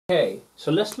Okay,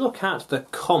 so let's look at the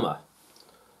comma.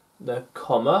 The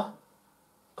comma.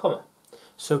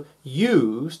 So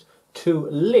used to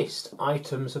list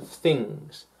items of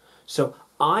things. So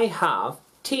I have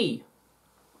tea,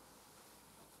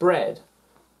 bread,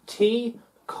 tea,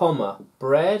 comma,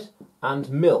 bread and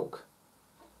milk.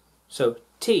 So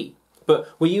tea, but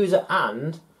we use an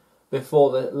and before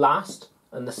the last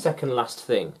and the second last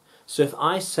thing. So if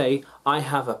I say I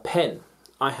have a pen,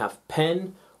 I have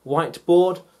pen,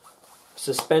 whiteboard,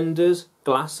 suspenders,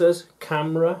 glasses,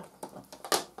 camera,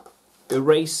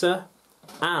 eraser,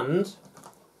 and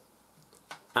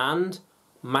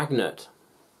magnet.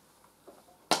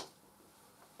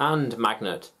 And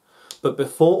magnet. But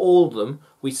before all of them,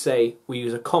 we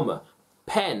use a comma.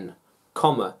 Pen,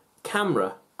 comma,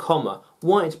 camera, comma,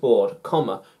 whiteboard,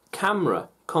 comma, camera,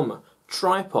 comma,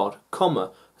 tripod,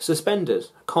 comma,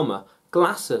 suspenders, comma,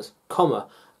 glasses, comma,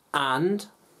 and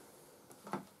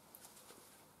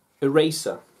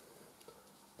eraser.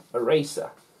 Eraser.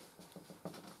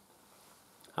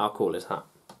 How cool is that?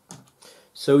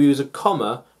 So we use a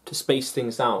comma to space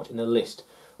things out in a list.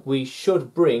 We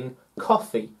should bring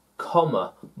coffee,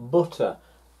 comma, butter,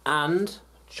 and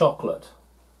chocolate.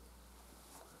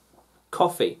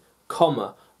 Coffee,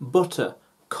 comma, butter,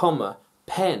 comma,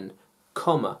 pen,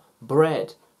 comma,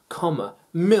 bread, comma,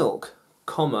 milk,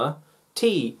 comma,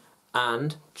 tea,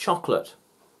 and chocolate.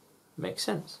 Makes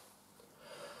sense.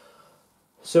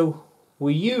 So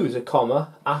we use a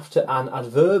comma after an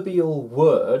adverbial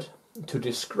word to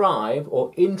describe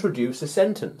or introduce a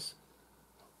sentence.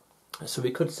 So we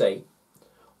could say,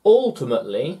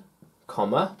 ultimately,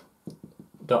 comma, ...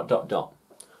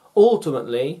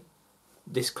 Ultimately,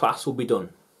 this class will be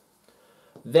done.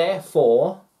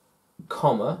 Therefore,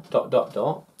 comma, ...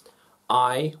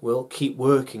 I will keep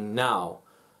working now.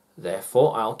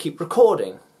 Therefore, I'll keep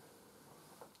recording.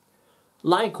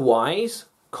 Likewise,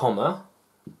 comma,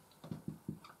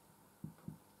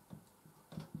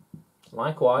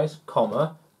 I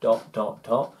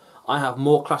have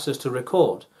more classes to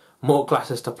record, more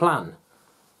classes to plan.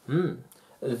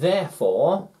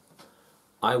 Therefore,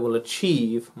 I will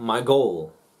achieve my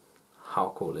goal.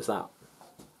 How cool is that?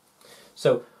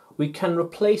 So, we can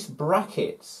replace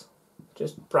brackets,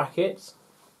 just brackets,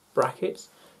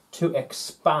 to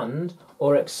expand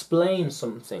or explain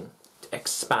something. To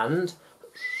expand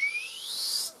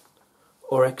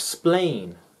or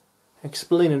explain.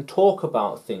 Explain and talk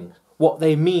about things. What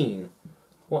they mean.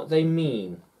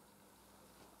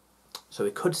 So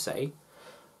we could say,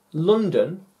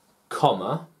 London,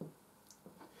 comma,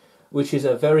 which is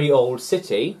a very old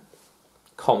city,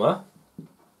 comma.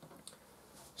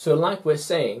 So like we're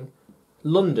saying,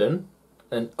 London,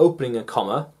 and opening a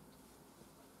comma,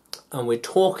 and we're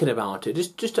talking about it,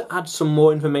 just to add some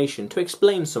more information, to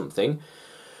explain something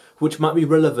which might be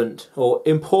relevant or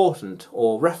important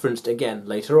or referenced again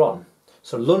later on.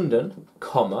 So London,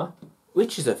 comma,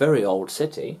 which is a very old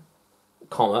city,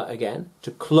 comma again,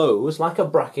 to close, like a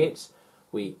bracket,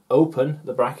 we open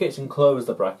the brackets and close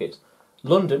the brackets.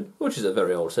 London, which is a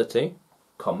very old city,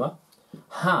 comma,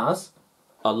 has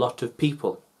a lot of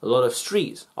people, a lot of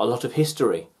streets, a lot of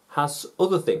history, has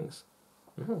other things.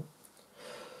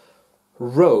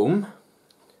 Rome,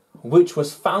 which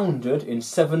was founded in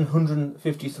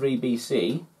 753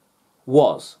 BC,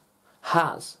 was,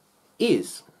 has,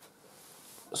 is,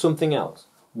 something else,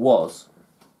 was.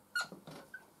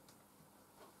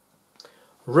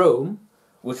 Rome,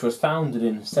 which was founded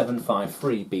in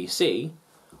 753 BC,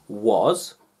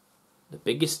 was the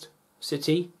biggest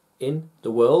city in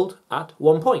the world at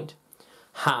one point.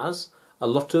 Has a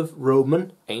lot of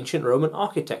ancient Roman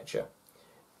architecture.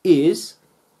 Is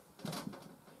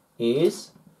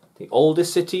the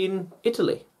oldest city in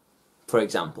Italy, for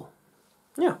example.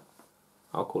 Yeah,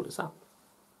 how cool is that?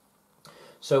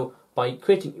 So by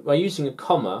using a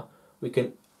comma, we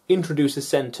can introduce a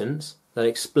sentence that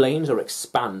explains or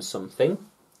expands something,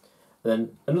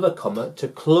 then another comma to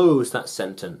close that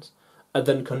sentence, and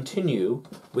then continue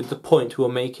with the point we're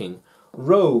making.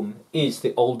 Rome is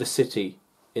the oldest city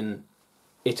in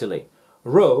Italy.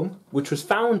 Rome, which was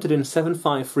founded in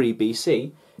 753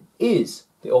 BC, is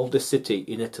the oldest city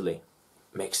in Italy.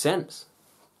 Makes sense.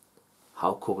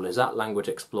 How cool is that, language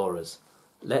explorers?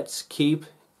 Let's keep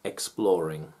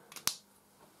exploring.